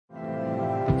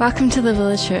Welcome to the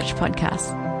Village Church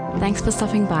podcast. Thanks for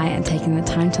stopping by and taking the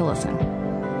time to listen.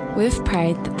 We've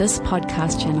prayed that this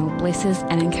podcast channel blesses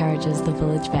and encourages the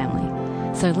Village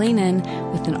family. So lean in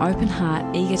with an open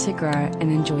heart, eager to grow and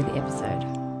enjoy the episode.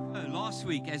 Last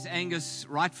week, as Angus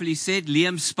rightfully said,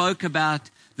 Liam spoke about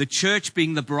the church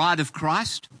being the bride of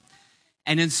Christ.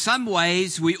 And in some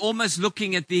ways, we're almost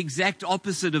looking at the exact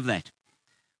opposite of that,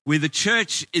 where the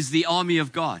church is the army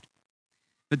of God.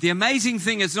 But the amazing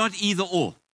thing is not either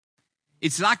or.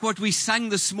 It's like what we sang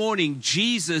this morning.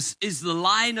 Jesus is the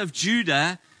Lion of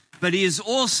Judah, but he is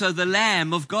also the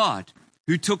Lamb of God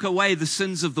who took away the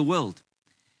sins of the world.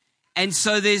 And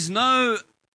so there's no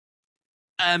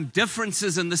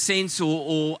differences in the sense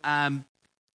or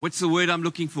what's the word I'm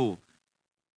looking for?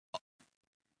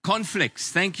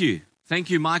 Conflicts. Thank you. Thank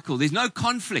you, Michael. There's no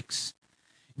conflicts.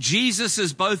 Jesus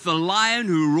is both the lion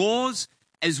who roars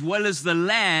as well as the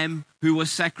lamb who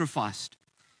was sacrificed.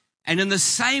 And in the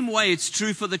same way, it's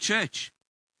true for the church.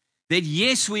 That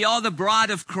yes, we are the bride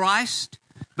of Christ,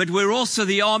 but we're also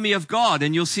the army of God.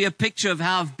 And you'll see a picture of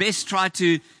how I've best tried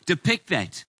to depict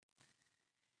that.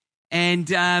 And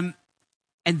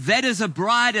that is a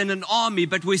bride and an army,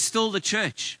 but we're still the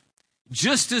church.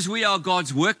 Just as we are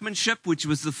God's workmanship, which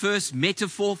was the first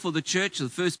metaphor for the church, the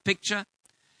first picture,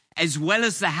 as well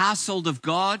as the household of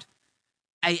God,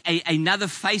 another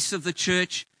face of the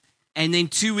church. And then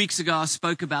 2 weeks ago, I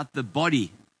spoke about the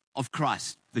body of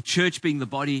Christ, the church being the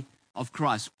body of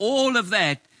Christ. All of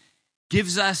that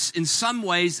gives us, in some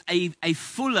ways, a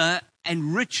fuller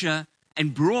and richer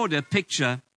and broader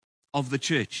picture of the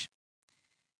church.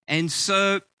 And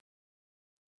so,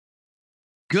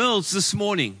 girls this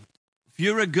morning, if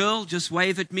you're a girl, just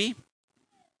wave at me.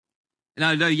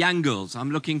 No, young girls.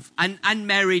 I'm looking for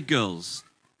unmarried girls.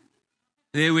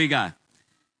 There we go.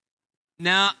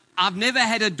 Now, I've never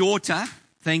had a daughter.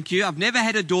 Thank you. I've never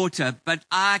had a daughter, but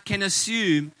I can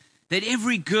assume that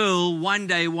every girl one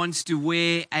day wants to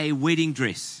wear a wedding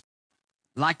dress,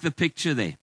 like the picture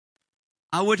there.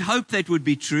 I would hope that would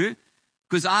be true,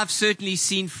 because I've certainly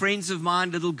seen friends of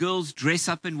mine, little girls, dress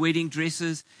up in wedding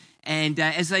dresses, and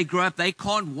as they grow up, they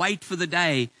can't wait for the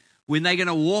day when they're going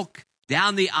to walk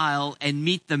down the aisle and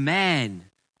meet the man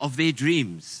of their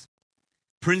dreams,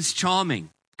 Prince Charming.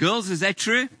 Girls, is that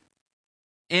true?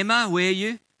 Emma, where are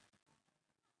you?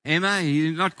 Emma,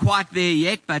 you're not quite there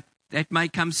yet, but that may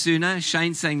come sooner.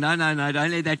 Shane's saying, no,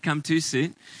 don't let that come too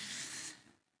soon.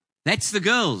 That's the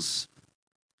girls.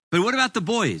 But what about the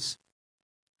boys?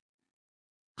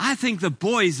 I think the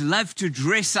boys love to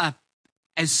dress up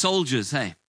as soldiers,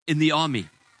 in the army.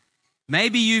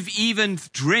 Maybe you've even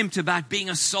dreamt about being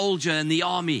a soldier in the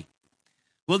army.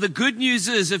 Well, the good news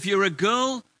is if you're a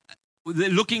girl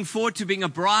looking forward to being a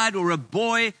bride, or a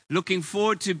boy looking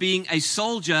forward to being a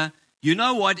soldier, you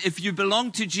know what? If you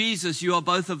belong to Jesus, you are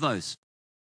both of those.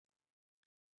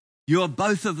 You are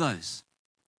both of those.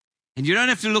 And you don't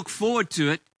have to look forward to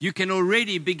it. You can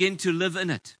already begin to live in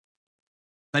it,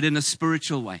 but in a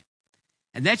spiritual way.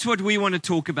 And that's what we want to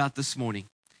talk about this morning.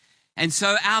 And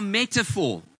so our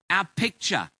metaphor, our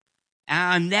picture,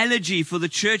 our analogy for the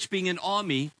church being an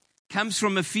army comes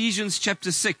from Ephesians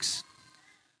chapter 6.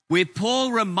 Where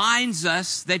Paul reminds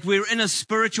us that we're in a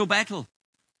spiritual battle.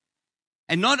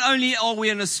 And not only are we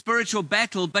in a spiritual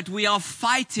battle, but we are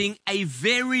fighting a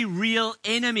very real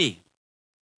enemy.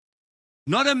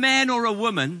 Not a man or a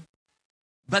woman,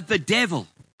 but the devil,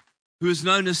 who is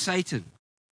known as Satan.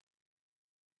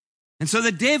 And so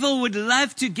the devil would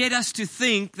love to get us to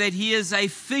think that he is a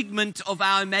figment of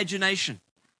our imagination.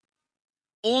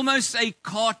 Almost a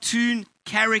cartoon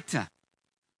character.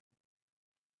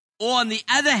 Or on the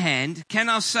other hand, can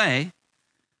I say,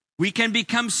 we can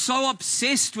become so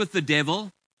obsessed with the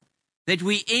devil that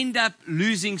we end up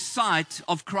losing sight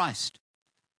of Christ,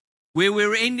 where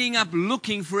we're ending up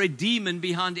looking for a demon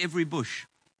behind every bush.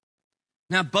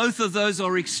 Now, both of those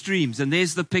are extremes, and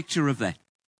there's the picture of that.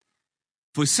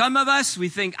 For some of us, we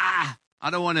think, I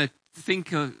don't want to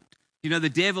think of, the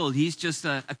devil, he's just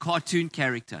a cartoon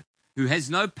character who has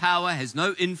no power, has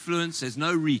no influence, has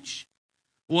no reach.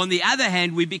 Or on the other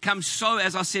hand, we become so,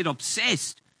 as I said,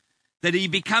 obsessed that he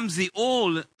becomes the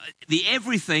all, the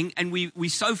everything, and we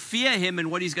so fear him and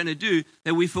what he's going to do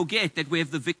that we forget that we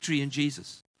have the victory in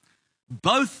Jesus.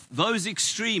 Both those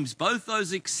extremes, both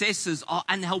those excesses are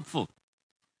unhelpful,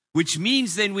 which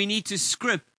means then we need to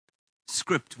script.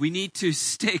 We need to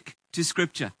stick to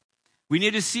Scripture. We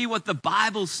need to see what the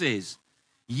Bible says.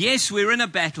 Yes, we're in a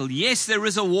battle. Yes, there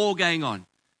is a war going on.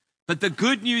 But the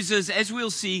good news is, as we'll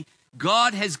see,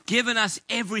 God has given us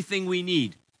everything we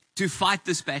need to fight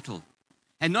this battle.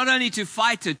 And not only to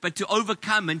fight it, but to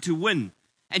overcome and to win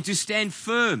and to stand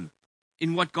firm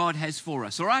in what God has for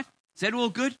us. All right? Is that all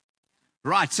good?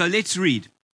 Right, so let's read.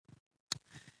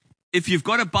 If you've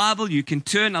got a Bible, you can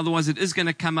turn. Otherwise, it is going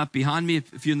to come up behind me.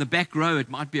 If you're in the back row, it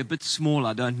might be a bit small.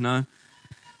 I don't know.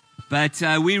 But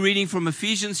we're reading from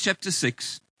Ephesians chapter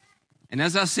 6. And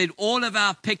as I said, all of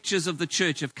our pictures of the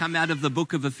church have come out of the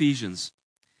book of Ephesians.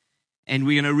 And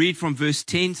we're going to read from verse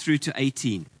 10 through to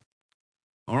 18.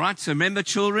 All right, so remember,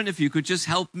 children, if you could just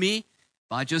help me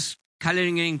by just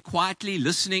coloring in quietly,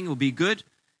 listening will be good,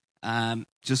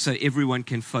 just so everyone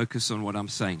can focus on what I'm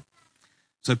saying.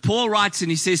 So Paul writes and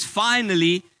he says,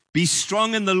 finally, be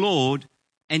strong in the Lord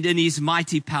and in his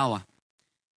mighty power.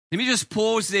 Let me just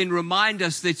pause there and remind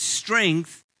us that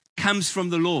strength comes from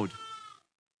the Lord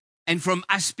and from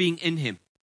us being in him.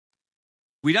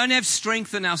 We don't have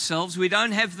strength in ourselves. We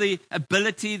don't have the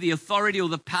ability, the authority, or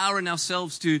the power in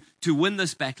ourselves to win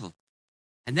this battle.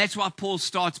 And that's why Paul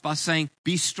starts by saying,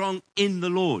 be strong in the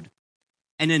Lord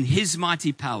and in his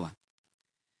mighty power.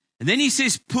 And then he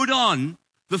says, put on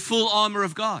the full armor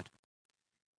of God.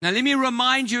 Now, let me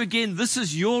remind you again, this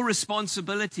is your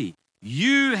responsibility.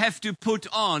 You have to put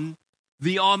on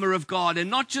the armor of God, and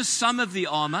not just some of the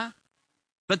armor,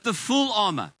 but the full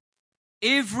armor.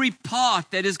 Every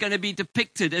part that is going to be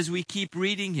depicted as we keep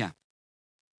reading here.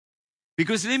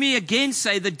 Because let me again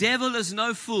say, the devil is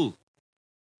no fool.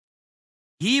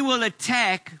 He will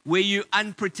attack where you're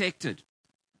unprotected.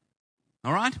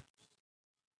 All right?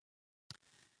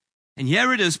 And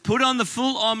here it is, put on the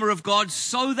full armor of God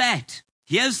so that,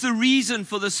 here's the reason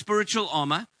for the spiritual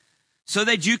armor, so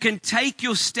that you can take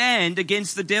your stand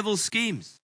against the devil's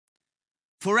schemes.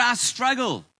 For our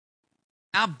struggle,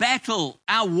 our battle,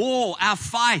 our war, our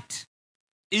fight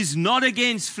is not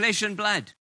against flesh and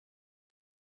blood.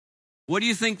 What do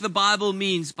you think the Bible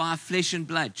means by flesh and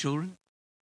blood, children?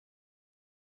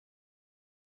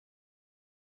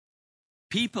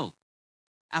 People.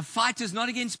 Our fight is not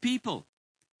against people.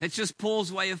 That's just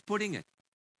Paul's way of putting it.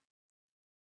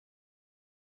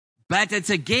 But it's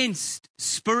against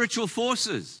spiritual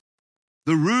forces,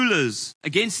 the rulers,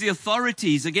 against the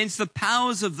authorities, against the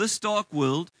powers of this dark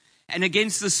world, and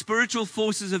against the spiritual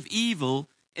forces of evil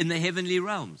in the heavenly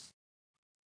realms.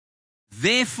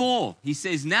 Therefore, he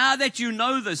says, now that you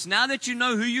know this, now that you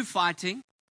know who you're fighting,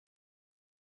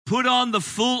 put on the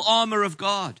full armor of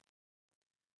God,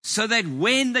 so that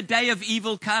when the day of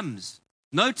evil comes,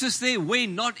 notice there,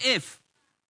 when, not if.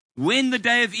 When the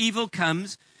day of evil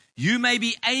comes, you may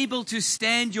be able to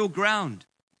stand your ground.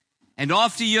 And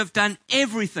after you have done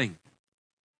everything,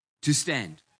 to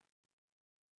stand.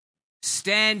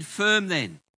 Stand firm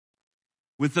then,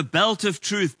 with the belt of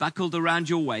truth buckled around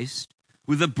your waist,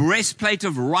 with the breastplate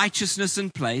of righteousness in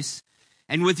place,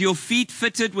 and with your feet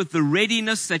fitted with the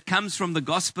readiness that comes from the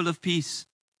gospel of peace.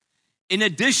 In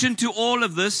addition to all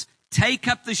of this, take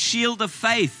up the shield of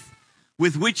faith,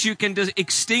 with which you can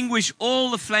extinguish all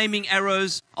the flaming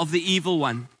arrows of the evil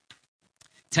one.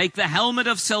 Take the helmet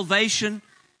of salvation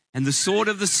and the sword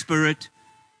of the Spirit,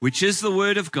 which is the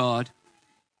word of God,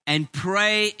 and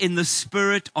pray in the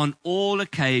Spirit on all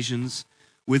occasions,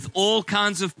 with all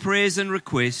kinds of prayers and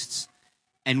requests.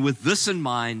 And with this in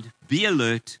mind, be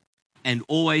alert and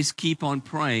always keep on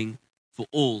praying for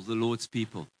all the Lord's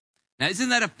people. Now, isn't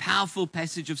that a powerful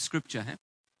passage of Scripture? Huh?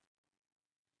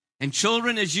 And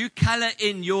children, as you color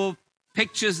in your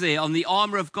pictures there on the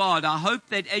armor of God, I hope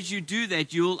that as you do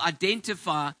that, you'll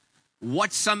identify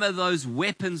what some of those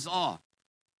weapons are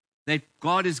that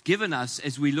God has given us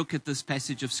as we look at this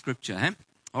passage of Scripture. Huh?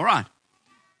 All right.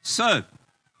 So,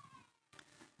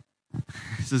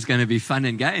 this is going to be fun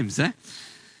and games, eh?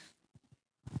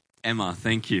 Emma,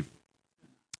 thank you.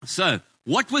 So,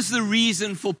 what was the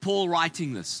reason for Paul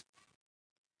writing this?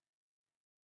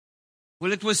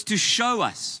 Well, it was to show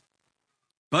us,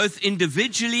 both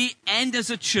individually and as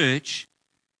a church,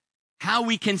 how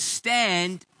we can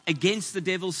stand against the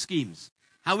devil's schemes,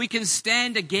 how we can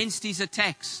stand against his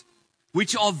attacks,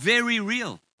 which are very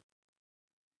real.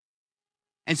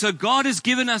 And so God has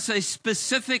given us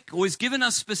specific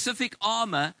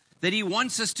armor that he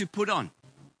wants us to put on,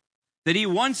 that he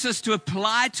wants us to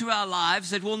apply to our lives,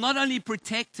 that will not only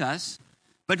protect us,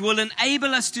 but will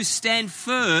enable us to stand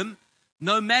firm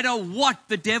no matter what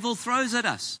the devil throws at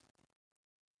us.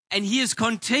 And he is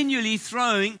continually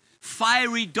throwing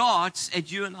fiery darts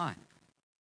at you and I.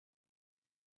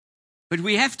 But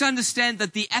we have to understand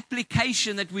that the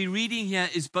application that we're reading here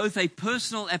is both a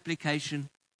personal application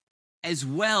as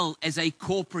well as a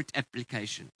corporate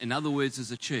application. In other words,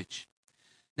 as a church.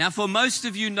 Now, for most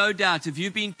of you, no doubt, if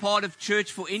you've been part of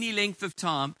church for any length of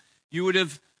time, you would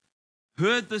have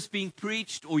heard this being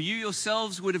preached, or you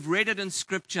yourselves would have read it in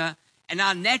Scripture, and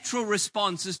our natural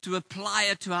response is to apply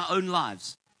it to our own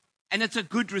lives. And it's a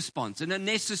good response and a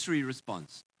necessary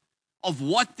response of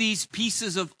what these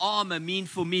pieces of armor mean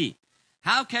for me.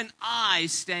 How can I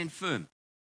stand firm?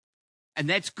 And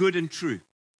that's good and true.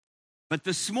 But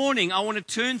this morning, I want to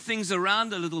turn things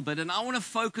around a little bit, and I want to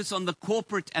focus on the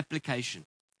corporate application.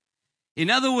 In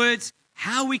other words,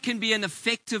 how we can be an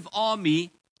effective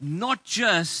army, not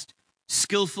just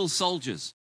skillful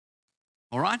soldiers.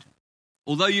 All right?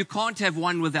 Although you can't have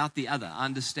one without the other. I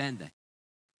understand that.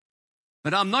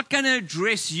 But I'm not going to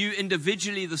address you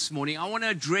individually this morning. I want to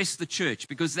address the church,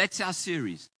 because that's our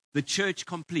series, The Church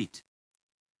Complete.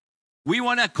 We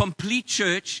want a complete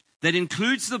church that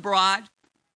includes the bride,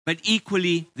 but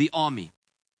equally the army.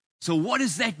 So what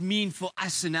does that mean for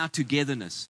us in our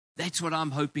togetherness? That's what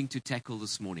I'm hoping to tackle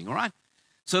this morning, all right?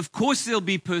 So of course there'll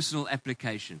be personal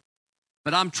application,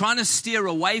 but I'm trying to steer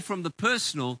away from the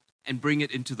personal and bring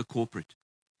it into the corporate.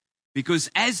 Because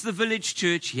as the village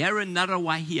church here in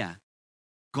Ngaruawahia,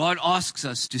 God asks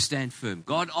us to stand firm.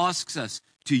 God asks us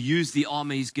to use the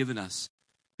armor He's given us,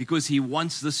 because He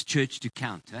wants this church to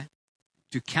count,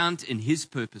 to count in His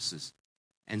purposes.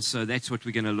 And so that's what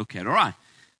we're going to look at. All right.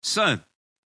 So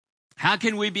how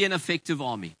can we be an effective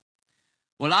army?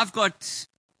 Well, I've got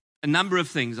a number of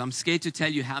things. I'm scared to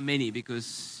tell you how many,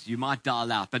 because you might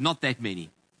dial out, but not that many.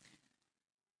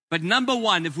 But number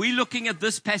one, if we're looking at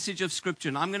this passage of Scripture,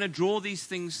 and I'm going to draw these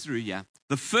things through here,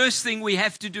 the first thing we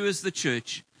have to do as the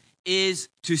church is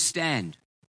to stand,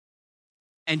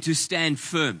 and to stand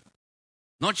firm.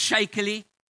 Not shakily,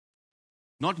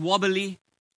 not wobbly,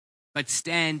 but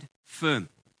stand firm.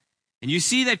 And you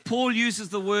see that Paul uses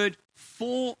the word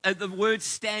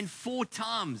stand 4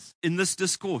 times in this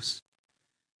discourse.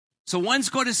 So one's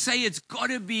got to say it's got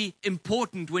to be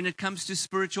important when it comes to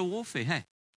spiritual warfare, hey?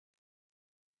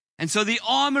 And so the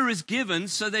armor is given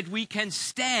so that we can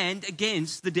stand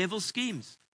against the devil's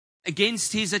schemes,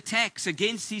 against his attacks,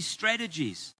 against his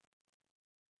strategies.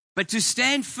 But to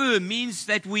stand firm means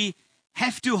that we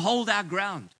have to hold our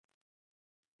ground.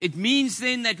 It means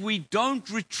then that we don't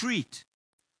retreat.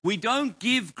 We don't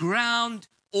give ground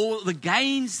or the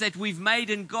gains that we've made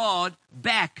in God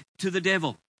back to the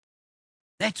devil.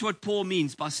 That's what Paul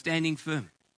means by standing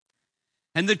firm.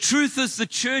 And the truth is, the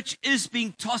church is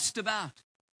being tossed about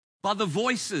by the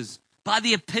voices, by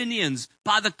the opinions,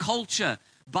 by the culture,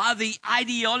 by the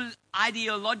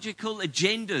ideological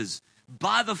agendas,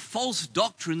 by the false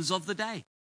doctrines of the day.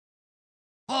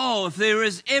 Oh, if there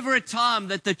is ever a time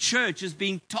that the church is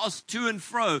being tossed to and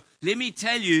fro, let me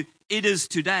tell you, it is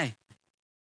today.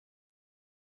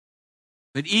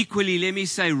 But equally, let me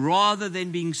say, rather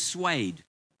than being swayed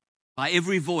by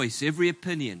every voice, every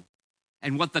opinion,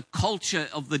 and what the culture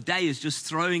of the day is just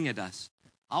throwing at us,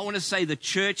 I want to say the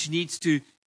church needs to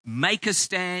make a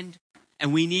stand,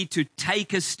 and we need to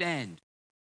take a stand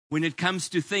when it comes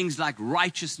to things like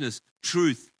righteousness,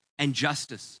 truth, and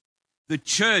justice. The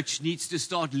church needs to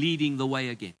start leading the way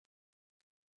again.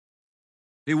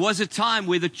 There was a time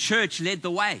where the church led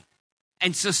the way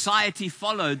and society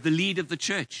followed the lead of the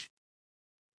church.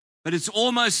 But it's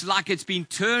almost like it's been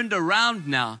turned around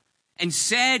now, and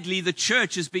sadly the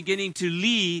church is beginning to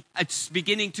lead, it's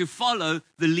beginning to follow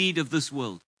the lead of this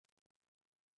world.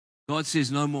 God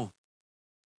says no more.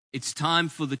 It's time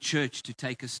for the church to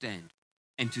take a stand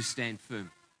and to stand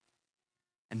firm.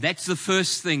 And that's the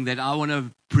first thing that I want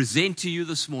to present to you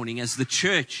this morning as the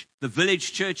church, the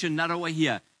village church in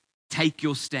Ngaruawahia. Take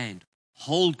your stand.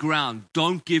 Hold ground.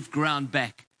 Don't give ground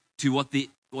back to what the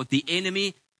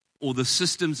enemy or the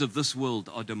systems of this world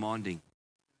are demanding.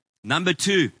 Number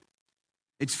 2,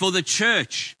 it's for the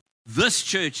church, this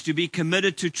church, to be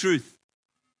committed to truth,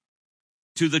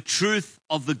 to the truth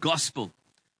of the gospel,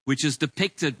 which is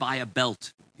depicted by a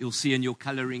belt. You'll see in your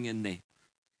coloring in there.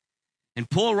 And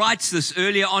Paul writes this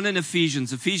earlier on in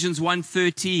Ephesians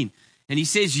 1:13. And he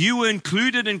says, you were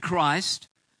included in Christ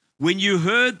when you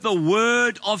heard the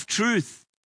word of truth,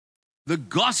 the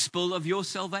gospel of your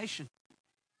salvation.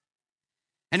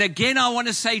 And again, I want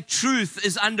to say truth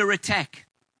is under attack.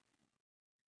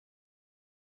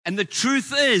 And the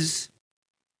truth is,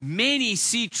 many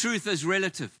see truth as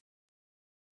relative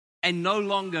and no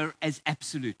longer as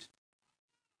absolute.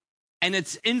 And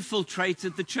it's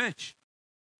infiltrated the church.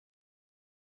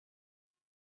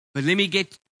 But let me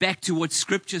get back to what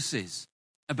Scripture says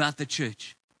about the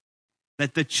church.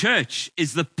 That the church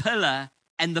is the pillar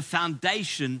and the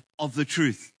foundation of the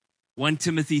truth. 1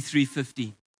 Timothy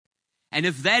 3:15. And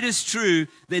if that is true,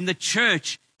 then the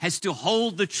church has to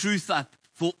hold the truth up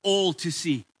for all to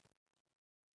see.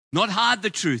 Not hide the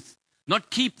truth,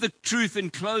 not keep the truth in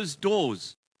closed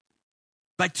doors,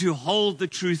 but to hold the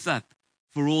truth up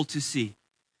for all to see.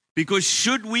 Because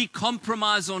should we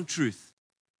compromise on truth,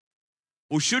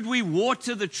 Or should we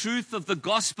water the truth of the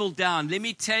gospel down? Let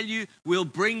me tell you, we'll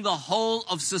bring the whole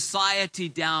of society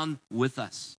down with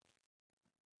us.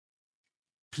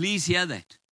 Please hear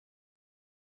that.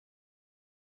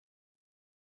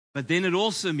 But then it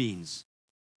also means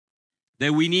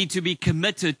that we need to be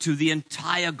committed to the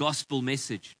entire gospel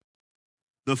message,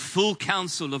 the full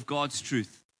counsel of God's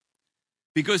truth.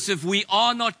 Because if we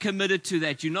are not committed to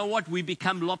that, you know what? We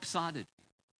become lopsided.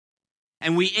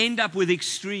 And we end up with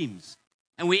extremes.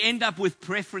 And we end up with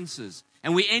preferences.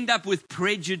 And we end up with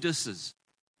prejudices.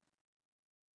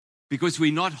 Because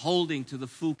we're not holding to the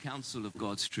full counsel of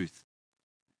God's truth.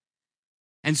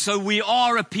 And so we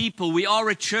are a people, we are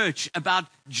a church about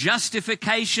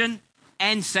justification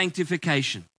and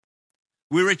sanctification.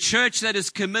 We're a church that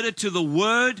is committed to the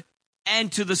Word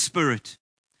and to the Spirit.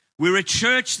 We're a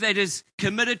church that is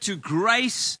committed to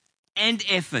grace and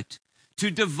effort,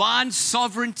 to divine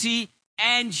sovereignty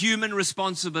and human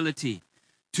responsibility,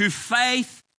 to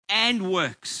faith and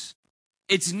works.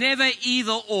 It's never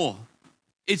either or.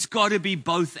 It's got to be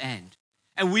both and.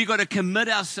 And we've got to commit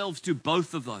ourselves to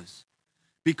both of those.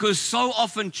 Because so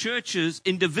often churches,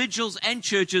 individuals and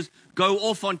churches, go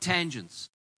off on tangents.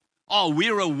 Oh,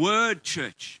 we're a word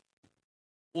church.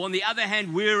 Or on the other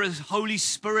hand, we're a Holy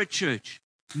Spirit church.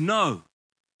 No,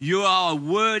 you are a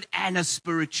word and a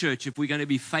spirit church if we're going to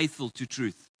be faithful to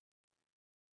truth.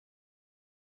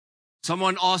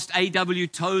 Someone asked A.W.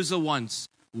 Tozer once,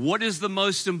 what is the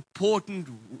most important,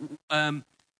 how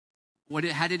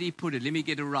did he put it? Let me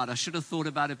get it right. I should have thought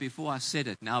about it before I said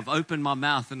it. Now I've opened my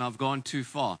mouth and I've gone too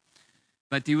far.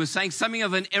 But he was saying something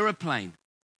of an aeroplane.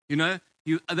 You know,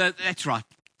 that's right.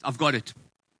 I've got it.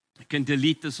 I can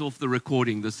delete this off the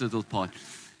recording, this little part.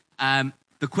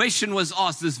 The question was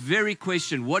asked, this very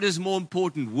question, what is more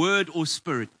important, word or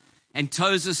spirit? And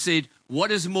Tozer said,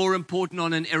 what is more important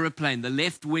on an aeroplane, the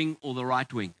left wing or the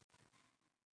right wing?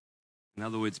 In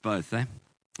other words, both, eh?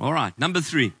 All right, number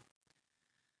 3.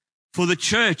 For the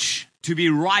church to be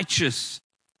righteous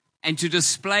and to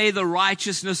display the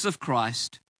righteousness of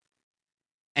Christ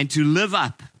and to live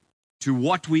up to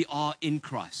what we are in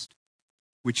Christ,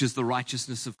 which is the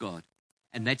righteousness of God.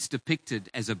 And that's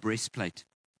depicted as a breastplate.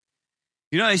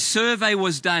 You know, a survey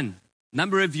was done a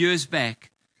number of years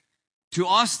back to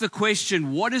ask the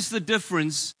question, what is the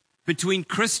difference between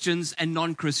Christians and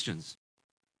non-Christians?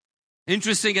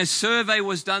 Interesting, a survey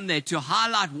was done there to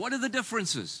highlight what are the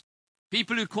differences.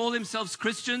 People who call themselves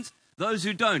Christians, those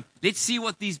who don't. Let's see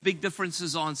what these big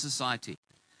differences are in society.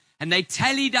 And they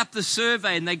tallied up the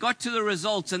survey and they got to the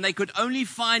results and they could only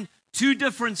find 2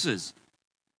 differences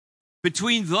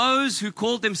between those who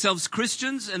called themselves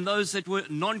Christians and those that were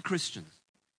non-Christians.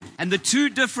 And the 2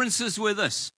 differences were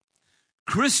this.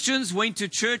 Christians went to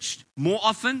church more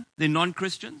often than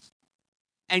non-Christians,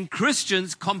 and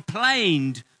Christians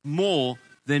complained more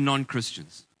than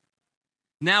non-Christians.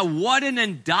 Now, what an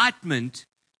indictment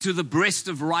to the breast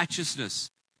of righteousness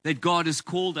that God has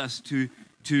called us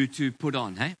to put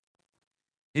on, hey?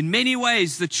 In many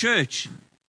ways, the church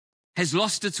has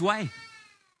lost its way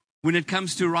when it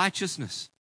comes to righteousness.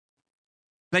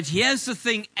 But here's the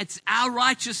thing, it's our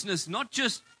righteousness, not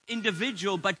just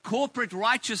individual, but corporate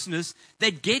righteousness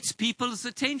that gets people's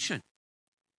attention.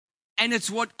 And it's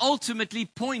what ultimately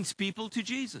points people to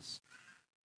Jesus.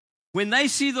 When they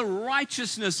see the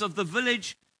righteousness of the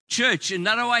village church in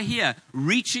Ngaruawahia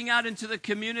reaching out into the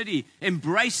community,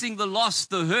 embracing the lost,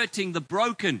 the hurting, the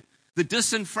broken, the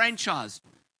disenfranchised,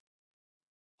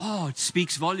 oh, it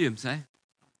speaks volumes, eh?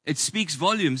 It speaks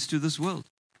volumes to this world.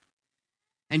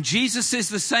 And Jesus says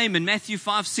the same in Matthew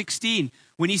 5:16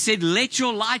 when he said, let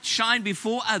your light shine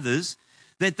before others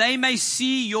that they may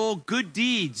see your good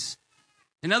deeds.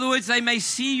 In other words, they may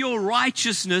see your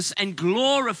righteousness and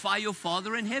glorify your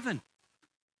Father in heaven.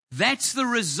 That's the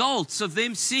results of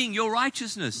them seeing your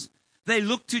righteousness. They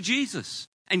look to Jesus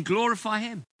and glorify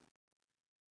him.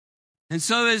 And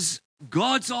so as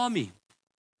God's army,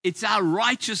 it's our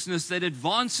righteousness that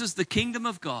advances the kingdom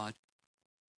of God.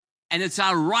 And it's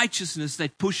our righteousness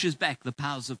that pushes back the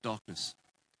powers of darkness.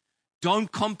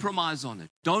 Don't compromise on it.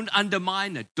 Don't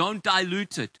undermine it. Don't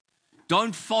dilute it.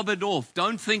 Don't fob it off.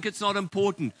 Don't think it's not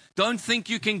important. Don't think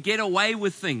you can get away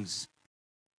with things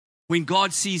when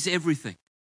God sees everything.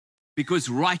 Because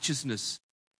righteousness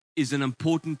is an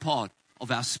important part of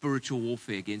our spiritual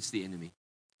warfare against the enemy.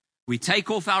 We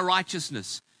take off our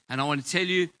righteousness, and I want to tell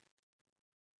you,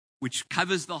 which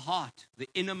covers the heart, the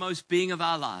innermost being of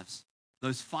our lives,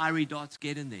 those fiery darts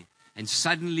get in there. And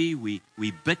suddenly we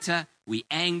bitter, we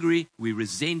angry, we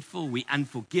resentful, we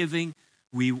unforgiving,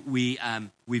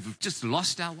 we've just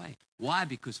lost our way. Why?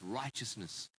 Because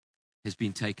righteousness has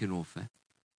been taken off.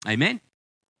 Eh? Amen?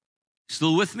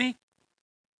 Still with me?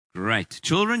 Great.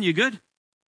 Children, you good?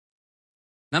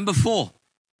 Number 4.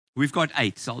 We've got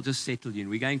 8, so I'll just settle you in.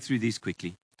 We're going through these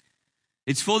quickly.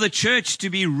 It's for the church to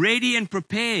be ready and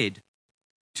prepared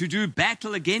to do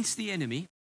battle against the enemy,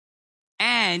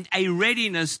 and a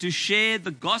readiness to share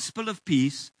the gospel of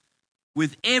peace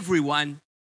with everyone,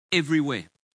 everywhere.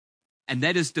 And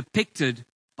that is depicted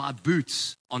by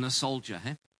boots on a soldier.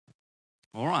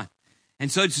 All right.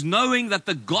 And so it's knowing that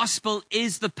the gospel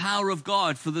is the power of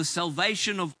God for the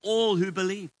salvation of all who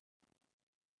believe.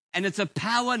 And it's a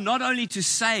power not only to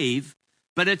save,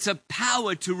 but it's a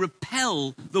power to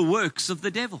repel the works of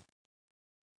the devil.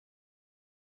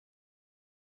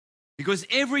 Because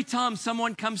every time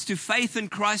someone comes to faith in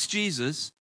Christ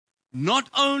Jesus, not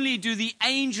only do the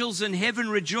angels in heaven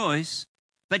rejoice,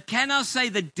 but can I say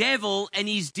the devil and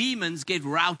his demons get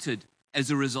routed as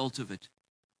a result of it.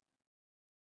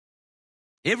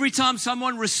 Every time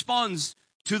someone responds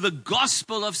to the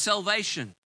gospel of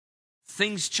salvation,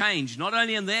 things change, not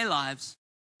only in their lives,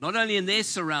 not only in their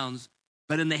surrounds,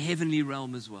 but in the heavenly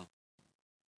realm as well.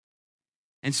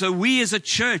 And so we as a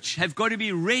church have got to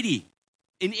be ready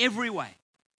in every way,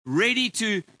 ready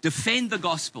to defend the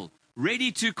gospel,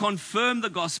 ready to confirm the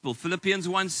gospel, Philippians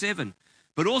 1:7,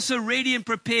 but also ready and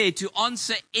prepared to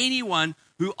answer anyone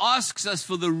who asks us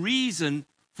for the reason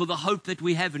for the hope that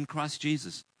we have in Christ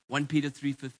Jesus, 1 Peter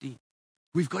 3:15.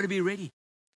 We've got to be ready.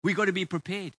 We've got to be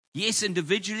prepared. Yes,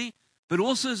 individually, but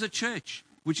also as a church,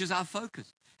 which is our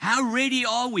focus. How ready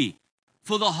are we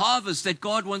for the harvest that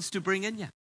God wants to bring in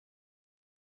here?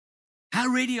 How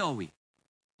ready are we?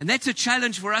 And that's a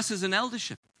challenge for us as an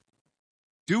eldership.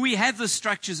 Do we have the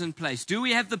structures in place? Do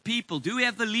we have the people? Do we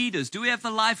have the leaders? Do we have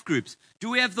the life groups? Do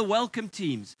we have the welcome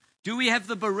teams? Do we have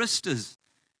the baristas?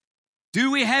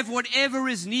 Do we have whatever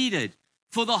is needed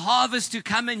for the harvest to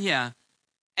come in here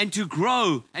and to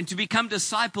grow and to become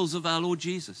disciples of our Lord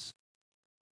Jesus?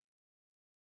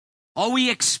 Are we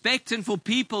expectant for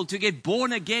people to get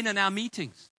born again in our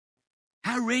meetings?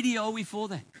 How ready are we for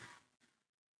that?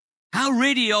 How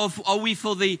ready are we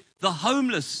for the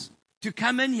homeless to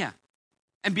come in here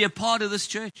and be a part of this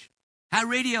church? How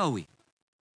ready are we?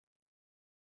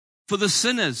 For the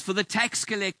sinners, for the tax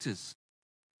collectors,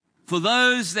 for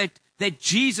those that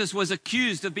Jesus was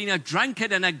accused of being a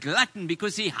drunkard and a glutton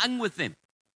because he hung with them.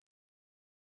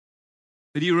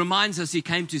 But he reminds us he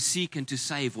came to seek and to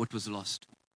save what was lost.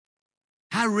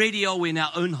 How ready are we in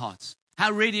our own hearts?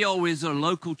 How ready are we as a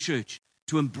local church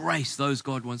to embrace those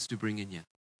God wants to bring in here?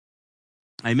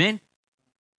 Amen?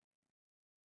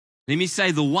 Let me say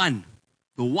the one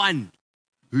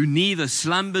who neither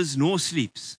slumbers nor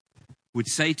sleeps would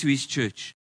say to his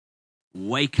church,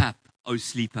 wake up, O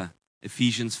sleeper,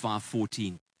 Ephesians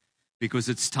 5:14, because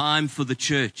it's time for the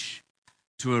church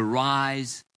to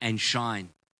arise and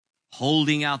shine,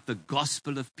 holding out the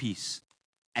gospel of peace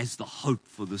as the hope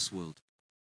for this world.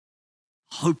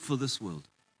 Hope for this world.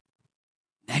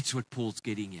 That's what Paul's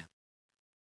getting here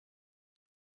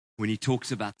when he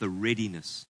talks about the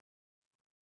readiness.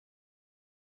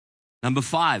 Number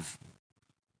 5,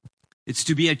 it's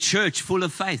to be a church full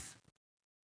of faith.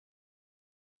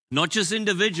 Not just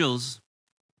individuals,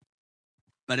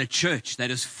 but a church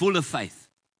that is full of faith,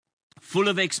 full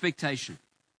of expectation,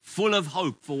 full of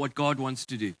hope for what God wants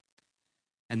to do.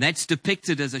 And that's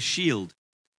depicted as a shield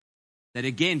that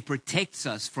again protects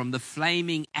us from the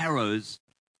flaming arrows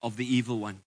of the evil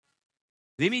one.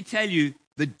 Let me tell you,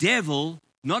 the devil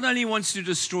not only wants to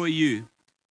destroy you,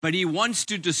 but he wants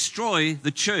to destroy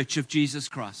the church of Jesus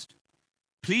Christ.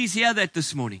 Please hear that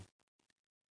this morning.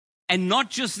 And not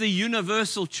just the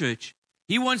universal church.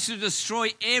 He wants to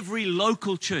destroy every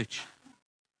local church.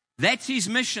 That's his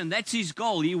mission. That's his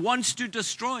goal. He wants to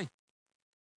destroy.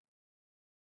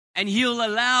 And he'll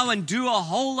allow and do a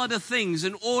whole lot of things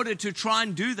in order to try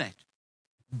and do that.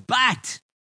 But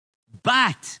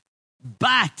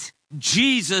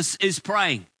Jesus is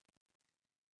praying.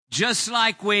 Just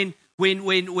like when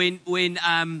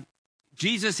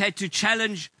Jesus had to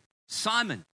challenge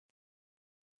Simon.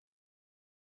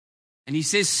 And he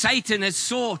says, Satan has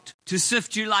sought to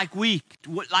sift you like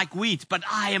wheat, but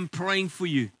I am praying for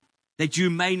you that you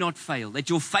may not fail, that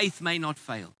your faith may not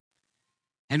fail.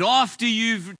 And after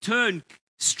you've returned,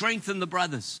 strengthen the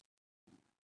brothers.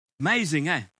 Amazing,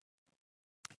 eh?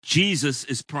 Jesus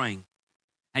is praying.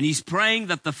 And he's praying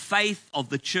that the faith of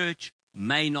the church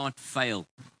may not fail.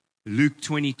 Luke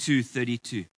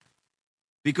 22:32.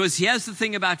 Because here's the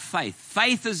thing about faith.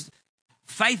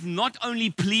 Faith not only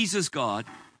pleases God,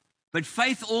 but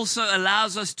faith also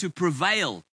allows us to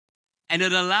prevail. And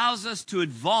it allows us to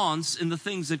advance in the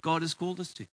things that God has called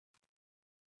us to.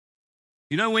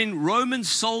 You know, when Roman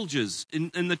soldiers,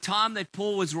 in the time that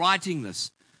Paul was writing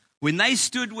this, when they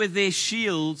stood with their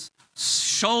shields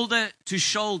shoulder to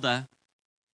shoulder,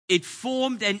 it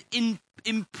formed an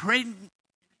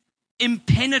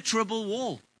impenetrable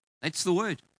wall. That's the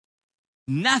word.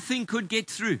 Nothing could get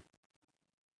through.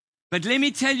 But let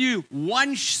me tell you,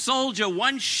 one soldier,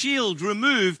 one shield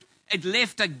removed, it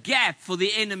left a gap for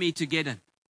the enemy to get in.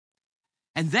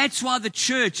 And that's why the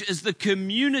church is the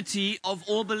community of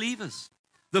all believers,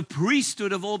 the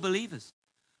priesthood of all believers,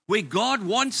 where God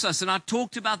wants us, and I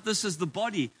talked about this as the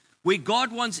body, where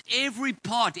God wants every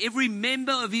part, every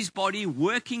member of his body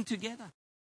working together,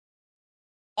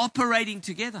 operating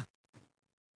together,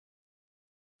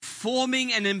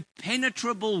 forming an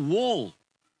impenetrable wall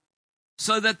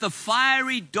so that the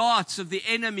fiery darts of the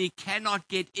enemy cannot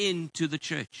get into the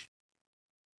church.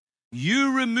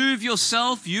 You remove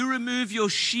yourself, you remove your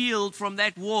shield from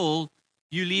that wall,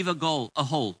 you leave a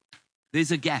hole.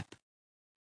 There's a gap.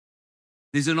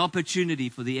 There's an opportunity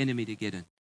for the enemy to get in.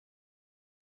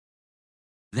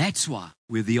 That's why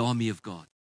we're the army of God.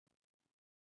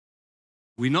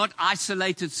 We're not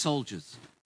isolated soldiers.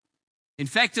 In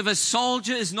fact, if a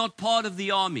soldier is not part of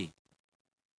the army,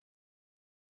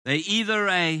 they're either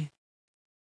a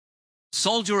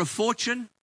soldier of fortune,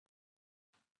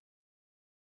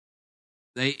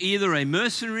 they're either a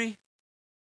mercenary,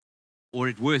 or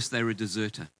at worst, they're a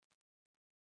deserter.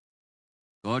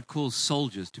 God calls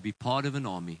soldiers to be part of an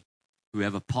army who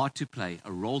have a part to play,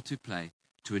 a role to play,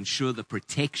 to ensure the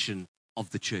protection of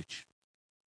the church.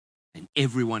 And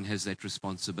everyone has that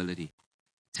responsibility.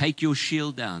 Take your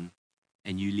shield down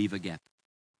and you leave a gap.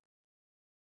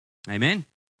 Amen?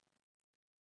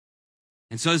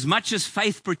 And so as much as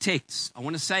faith protects, I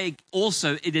want to say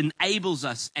also it enables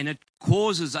us and it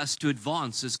causes us to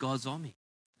advance as God's army.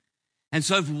 And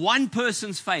so if one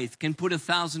person's faith can put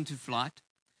 1,000 to flight,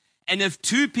 and if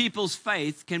two people's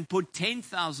faith can put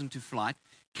 10,000 to flight,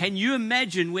 can you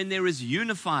imagine when there is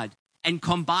unified and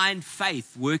combined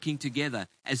faith working together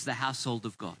as the household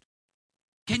of God?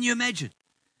 Can you imagine?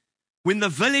 When the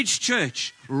village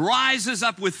church rises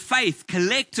up with faith,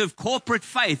 collective, corporate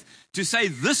faith, to say,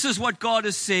 this is what God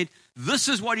has said, this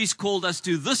is what he's called us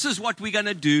to, this is what we're going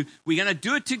to do. We're going to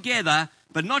do it together,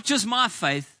 but not just my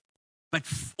faith, but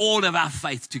all of our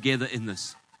faith together in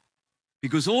this.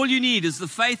 Because all you need is the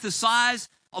faith the size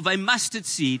of a mustard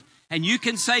seed, and you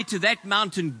can say to that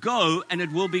mountain, go, and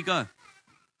it will be go.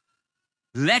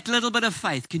 That little bit of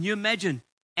faith, can you imagine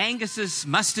Angus's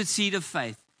mustard seed of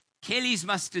faith, Kelly's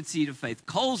mustard seed of faith,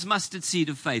 Cole's mustard seed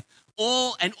of faith,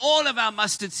 all of our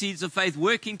mustard seeds of faith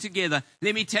working together?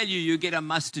 Let me tell you, you get a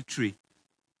mustard tree.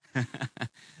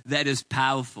 That is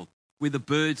powerful, where the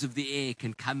birds of the air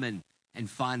can come in and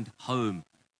find home.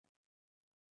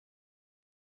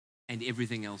 And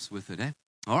everything else with it, eh?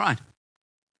 All right.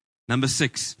 Number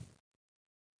 6.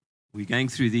 We're going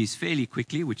through these fairly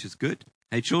quickly, which is good.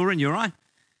 Hey, children, you're right.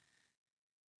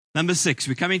 Number 6,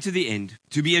 we're coming to the end.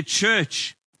 To be a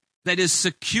church that is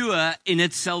secure in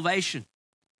its salvation.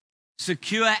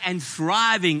 Secure and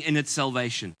thriving in its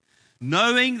salvation.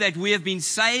 Knowing that we have been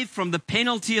saved from the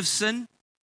penalty of sin,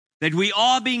 that we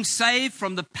are being saved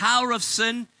from the power of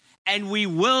sin, and we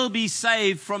will be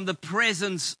saved from the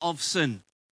presence of sin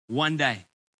one day.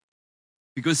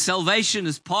 Because salvation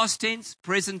is past tense,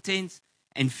 present tense,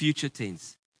 and future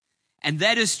tense. And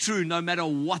that is true no matter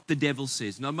what the devil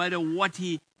says, no matter what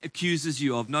he accuses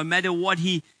you of, no matter what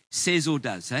he says or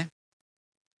does.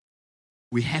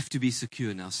 We have to be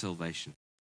secure in our salvation.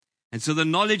 And so the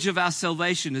knowledge of our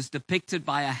salvation is depicted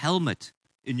by a helmet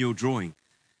in your drawing.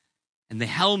 And the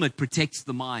helmet protects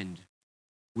the mind,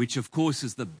 which of course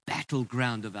is the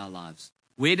battleground of our lives.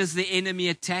 Where does the enemy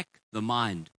attack? The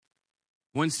mind.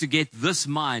 Wants to get this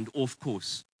mind off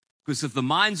course. Because if the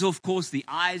mind's off course, the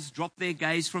eyes drop their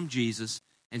gaze from Jesus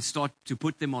and start to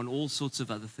put them on all sorts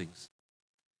of other things.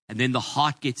 And then the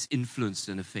heart gets influenced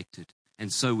and affected.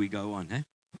 And so we go on.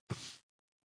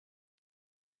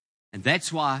 And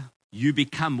that's why you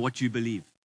become what you believe.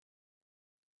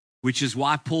 Which is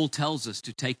why Paul tells us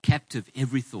to take captive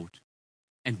every thought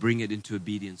and bring it into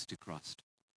obedience to Christ.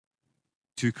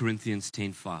 2 Corinthians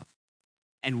 10:5.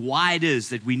 And why it is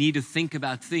that we need to think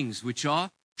about things which are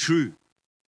true,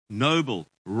 noble,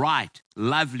 right,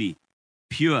 lovely,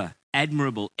 pure,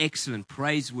 admirable, excellent,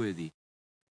 praiseworthy,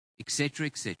 etc.,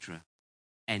 etc.,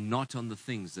 and not on the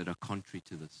things that are contrary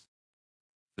to this.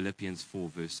 Philippians 4,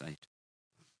 verse 8.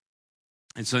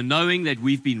 And so knowing that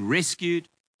we've been rescued,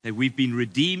 that we've been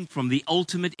redeemed from the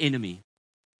ultimate enemy,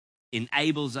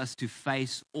 enables us to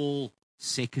face all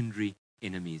secondary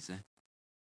enemies,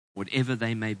 whatever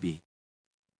they may be.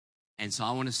 And so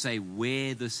I want to say,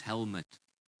 wear this helmet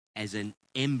as an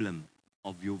emblem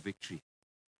of your victory,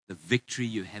 the victory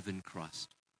you have in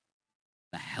Christ.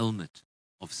 the helmet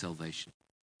of salvation.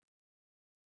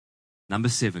 Number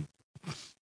 7,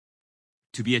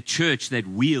 to be a church that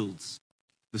wields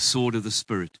the sword of the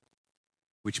Spirit,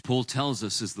 which Paul tells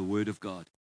us is the Word of God.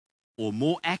 Or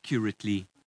more accurately,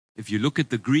 if you look at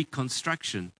the Greek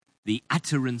construction, the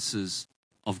utterances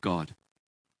of God.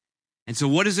 And so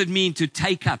what does it mean to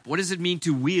take up? What does it mean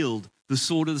to wield the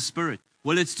sword of the Spirit?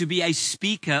 Well, it's to be a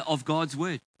speaker of God's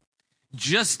Word.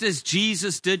 Just as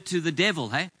Jesus did to the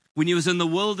devil, when he was in the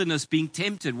wilderness being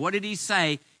tempted, what did he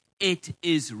say? It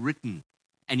is written.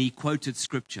 And he quoted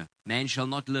scripture. Man shall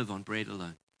not live on bread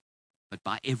alone, but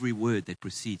by every word that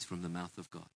proceeds from the mouth of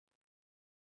God.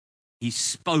 He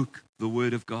spoke the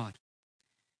word of God.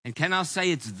 And can I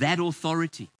say it's that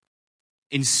authority,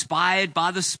 inspired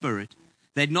by the Spirit,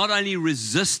 that not only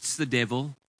resists the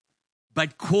devil,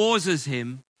 but causes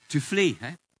him to flee.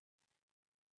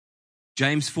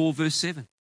 James 4 verse 7.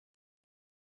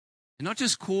 And not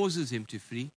just causes him to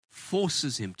flee,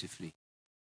 forces him to flee.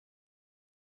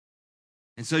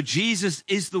 And so Jesus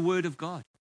is the Word of God.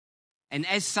 And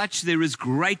as such, there is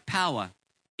great power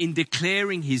in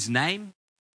declaring His name,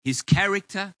 His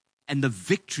character, and the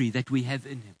victory that we have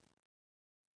in Him.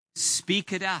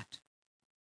 Speak it out.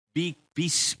 Be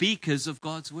speakers of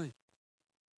God's Word.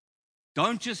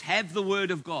 Don't just have the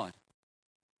Word of God.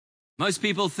 Most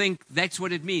people think that's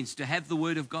what it means, to have the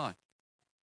Word of God.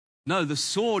 No, the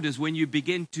sword is when you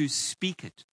begin to speak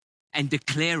it and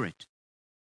declare it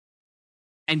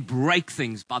and break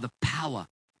things by the power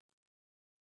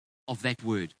of that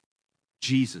word,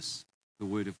 Jesus, the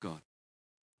Word of God.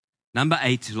 Number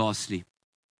 8, lastly.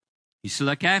 You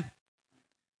still okay?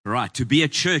 Right, to be a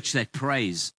church that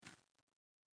prays.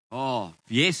 Oh,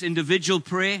 yes, individual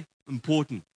prayer,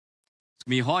 important. It's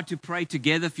going to be hard to pray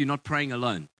together if you're not praying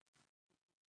alone.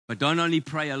 But don't only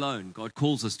pray alone. God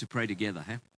calls us to pray together,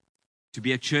 to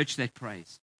be a church that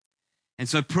prays. And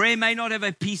so prayer may not have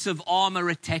a piece of armor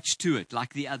attached to it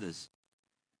like the others.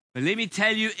 But let me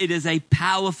tell you, it is a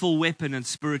powerful weapon in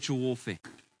spiritual warfare,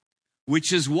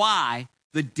 which is why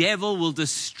the devil will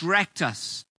distract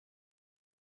us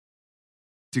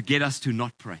to get us to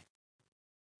not pray.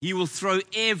 He will throw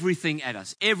everything at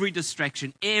us, every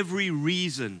distraction, every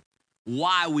reason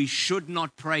why we should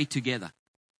not pray together.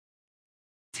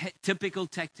 Typical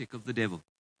tactic of the devil.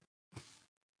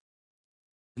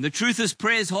 And the truth is,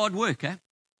 prayer is hard work.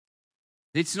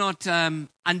 Let's not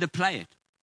underplay it.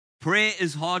 Prayer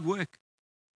is hard work,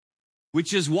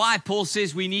 which is why Paul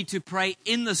says we need to pray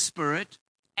in the Spirit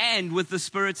and with the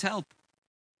Spirit's help,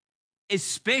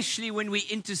 especially when we're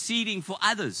interceding for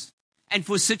others and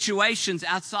for situations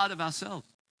outside of ourselves.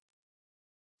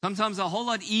 Sometimes a whole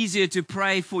lot easier to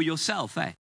pray for yourself,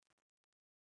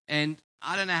 And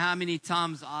I don't know how many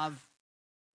times I've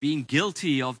been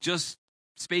guilty of just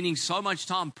spending so much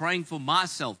time praying for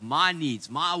myself, my needs,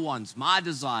 my wants, my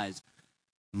desires,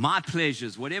 my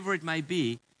pleasures, whatever it may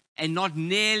be, and not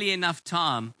nearly enough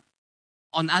time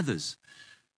on others,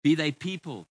 be they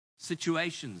people,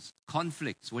 situations,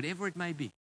 conflicts, whatever it may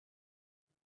be.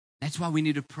 That's why we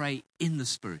need to pray in the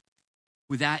Spirit,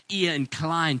 with our ear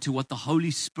inclined to what the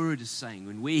Holy Spirit is saying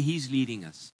and where He's leading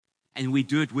us. And we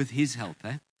do it with His help.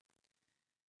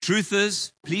 Truth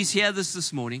is, please hear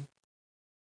this morning.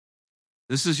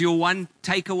 This is your one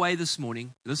takeaway this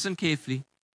morning. Listen carefully.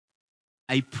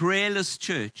 A prayerless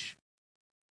church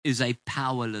is a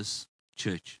powerless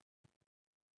church.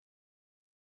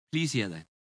 Please hear that.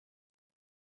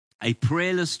 A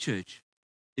prayerless church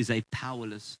is a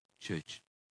powerless church,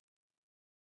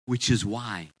 which is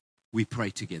why we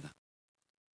pray together.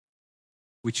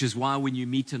 Which is why when you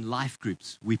meet in life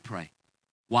groups, we pray.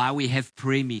 Why we have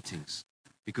prayer meetings,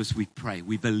 because we pray.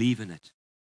 We believe in it.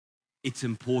 It's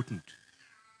important.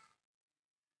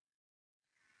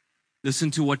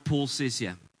 Listen to what Paul says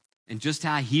here and just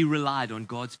how he relied on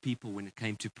God's people when it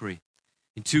came to prayer.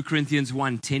 In 2 Corinthians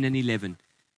 1, 10 and 11,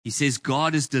 he says,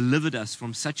 God has delivered us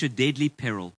from such a deadly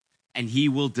peril, and He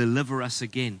will deliver us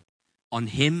again. On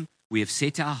Him we have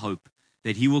set our hope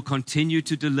that He will continue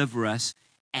to deliver us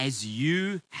as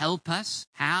you help us.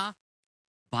 How?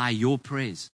 By your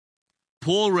prayers.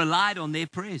 Paul relied on their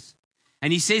prayers.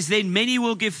 And he says, then many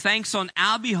will give thanks on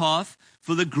our behalf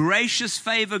for the gracious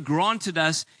favor granted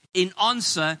us in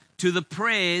answer to the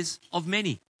prayers of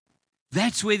many.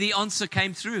 That's where the answer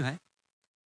came through,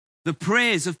 the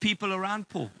prayers of people around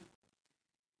Paul.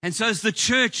 And so as the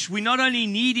church, we not only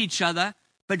need each other,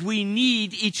 but we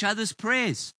need each other's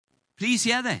prayers. Please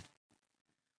hear that.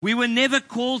 We were never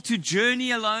called to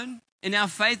journey alone in our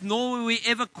faith, nor were we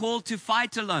ever called to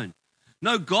fight alone.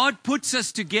 No, God puts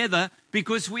us together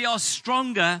because we are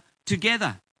stronger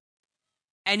together.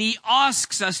 And He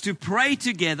asks us to pray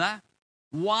together.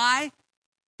 Why?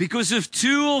 Because if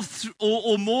two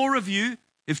or more of you,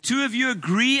 if two of you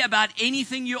agree about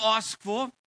anything you ask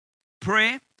for,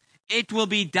 prayer, it will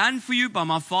be done for you by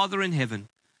my Father in heaven.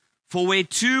 For where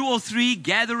two or three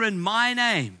gather in my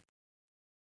name,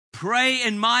 pray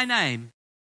in my name,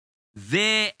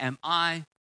 there am I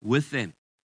with them.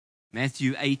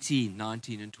 Matthew 18,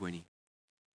 19 and 20.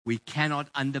 We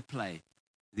cannot underplay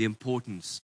the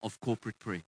importance of corporate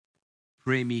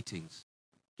prayer meetings,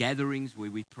 gatherings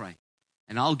where we pray.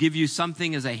 And I'll give you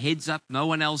something as a heads up. No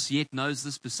one else yet knows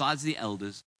this besides the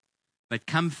elders. But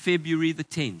come February the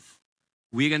 10th,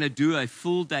 we're going to do a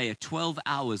full day, 12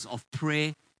 hours of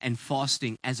prayer and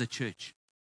fasting as a church.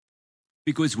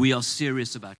 Because we are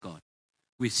serious about God.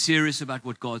 We're serious about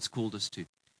what God's called us to.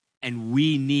 And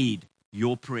we need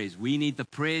your prayers. We need the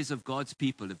prayers of God's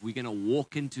people if we're going to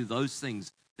walk into those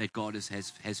things that God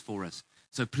has for us.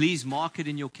 So please mark it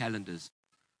in your calendars.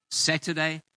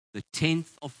 Saturday, the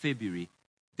 10th of February,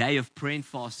 day of prayer and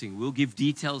fasting. We'll give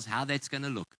details how that's going to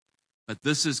look. But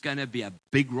this is going to be a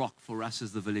big rock for us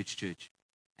as the Village Church.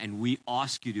 And we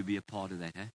ask you to be a part of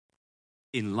that,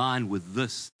 in line with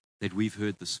this that we've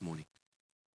heard this morning.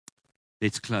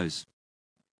 Let's close.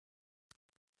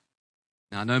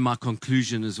 Now, I know my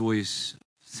conclusion is always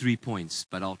 3 points,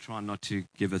 but I'll try not to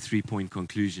give a 3-point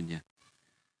conclusion here.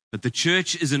 But the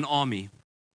church is an army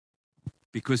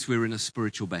because we're in a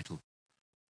spiritual battle.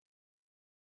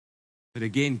 But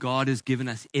again, God has given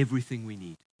us everything we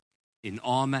need in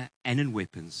armor and in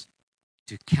weapons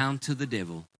to counter the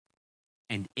devil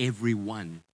and every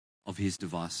one of his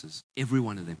devices, every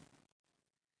one of them.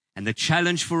 And the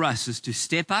challenge for us is to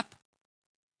step up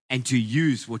and to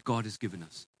use what God has given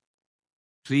us.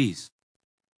 Please.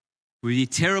 It would be a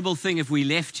terrible thing if we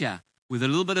left here with a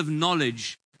little bit of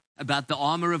knowledge about the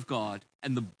armor of God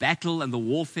and the battle and the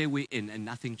warfare we're in and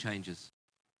nothing changes.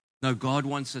 No, God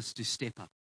wants us to step up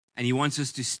and he wants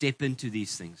us to step into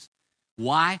these things.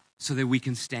 Why? So that we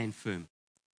can stand firm.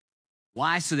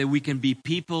 Why? So that we can be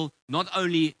people not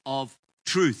only of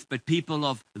truth, but people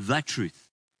of the truth.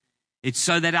 It's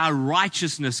so that our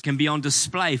righteousness can be on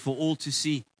display for all to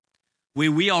see,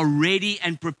 where we are ready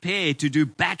and prepared to do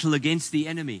battle against the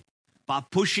enemy by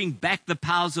pushing back the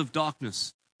powers of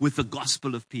darkness with the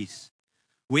gospel of peace,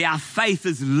 where our faith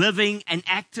is living and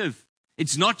active.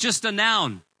 It's not just a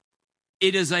noun.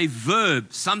 It is a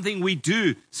verb, something we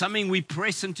do, something we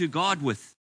press into God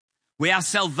with, where our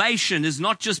salvation is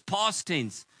not just past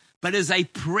tense, but is a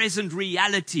present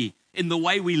reality in the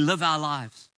way we live our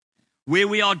lives, where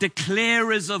we are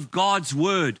declarers of God's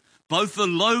word, both the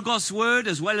Logos word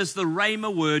as well as the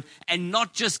Rhema word, and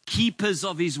not just keepers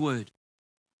of his word.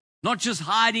 Not just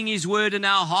hiding his word in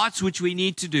our hearts, which we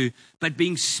need to do, but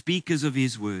being speakers of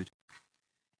his word.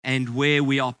 And where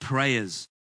we are prayers,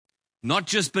 not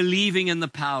just believing in the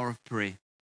power of prayer,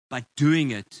 but doing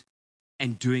it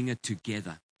and doing it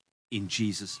together in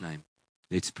Jesus' name.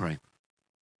 Let's pray.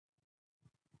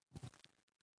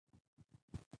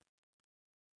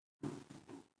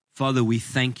 Father, we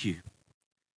thank you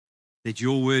that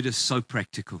your word is so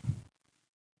practical,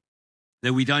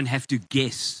 that we don't have to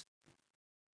guess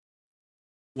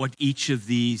what each of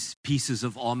these pieces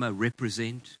of armor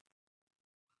represent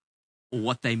or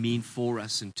what they mean for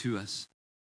us and to us.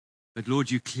 But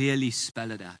Lord, you clearly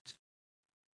spell it out.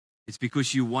 It's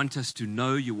because you want us to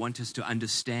know, you want us to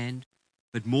understand,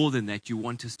 but more than that, you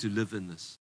want us to live in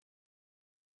this.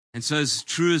 And so as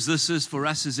true as this is for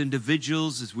us as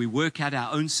individuals, as we work out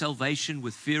our own salvation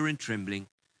with fear and trembling,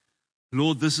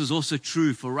 Lord, this is also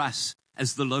true for us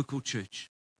as the local church,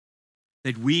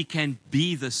 that we can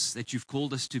be this that you've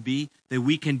called us to be, that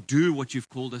we can do what you've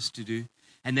called us to do,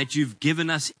 and that you've given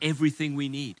us everything we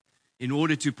need in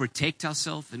order to protect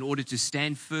ourselves, in order to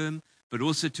stand firm, but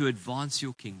also to advance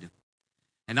your kingdom.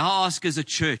 And I ask as a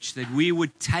church that we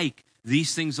would take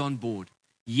these things on board.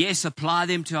 Yes, apply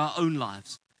them to our own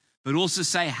lives, but also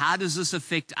say, how does this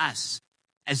affect us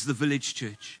as the Village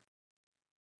Church?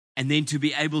 And then to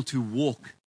be able to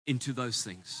walk into those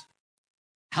things.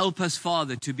 Help us,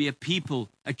 Father, to be a people,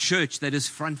 a church that is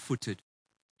front-footed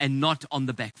and not on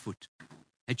the back foot.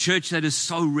 A church that is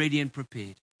so ready and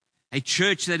prepared. A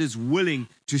church that is willing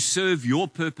to serve your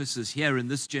purposes here in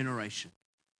this generation.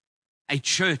 A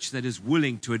church that is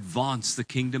willing to advance the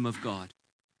kingdom of God.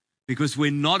 Because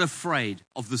we're not afraid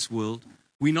of this world.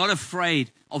 We're not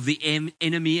afraid of the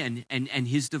enemy and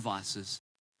his devices.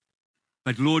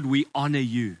 But Lord, we honor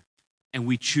you and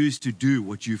we choose to do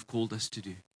what you've called us to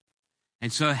do.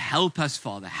 And so help us,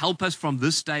 Father. Help us from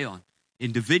this day on,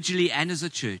 individually and as a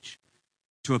church,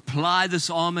 to apply this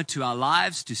armor to our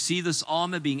lives, to see this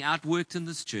armor being outworked in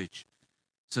this church,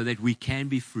 so that we can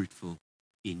be fruitful.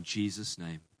 In Jesus'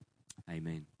 name,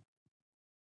 amen.